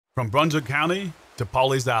From Brunswick County to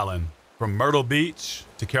Pawleys Island, from Myrtle Beach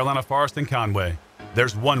to Carolina Forest and Conway,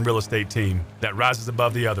 there's one real estate team that rises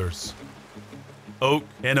above the others. Oak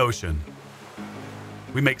and Ocean.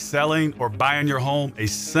 We make selling or buying your home a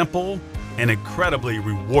simple and incredibly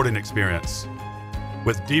rewarding experience.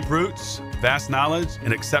 With deep roots, vast knowledge,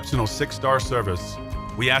 and exceptional 6-star service,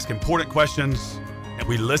 we ask important questions and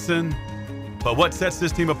we listen. But what sets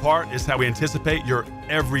this team apart is how we anticipate your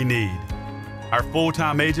every need. Our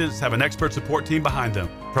full-time agents have an expert support team behind them,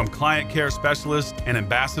 from client care specialists and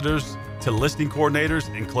ambassadors to listing coordinators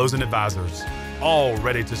and closing advisors, all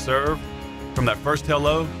ready to serve from that first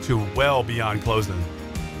hello to well beyond closing.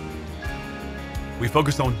 We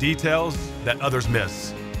focus on details that others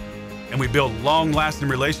miss, and we build long-lasting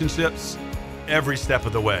relationships every step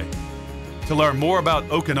of the way. To learn more about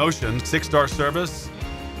Oak and Ocean 6-star service,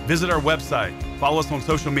 visit our website, follow us on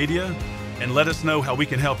social media, and let us know how we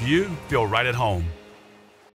can help you feel right at home.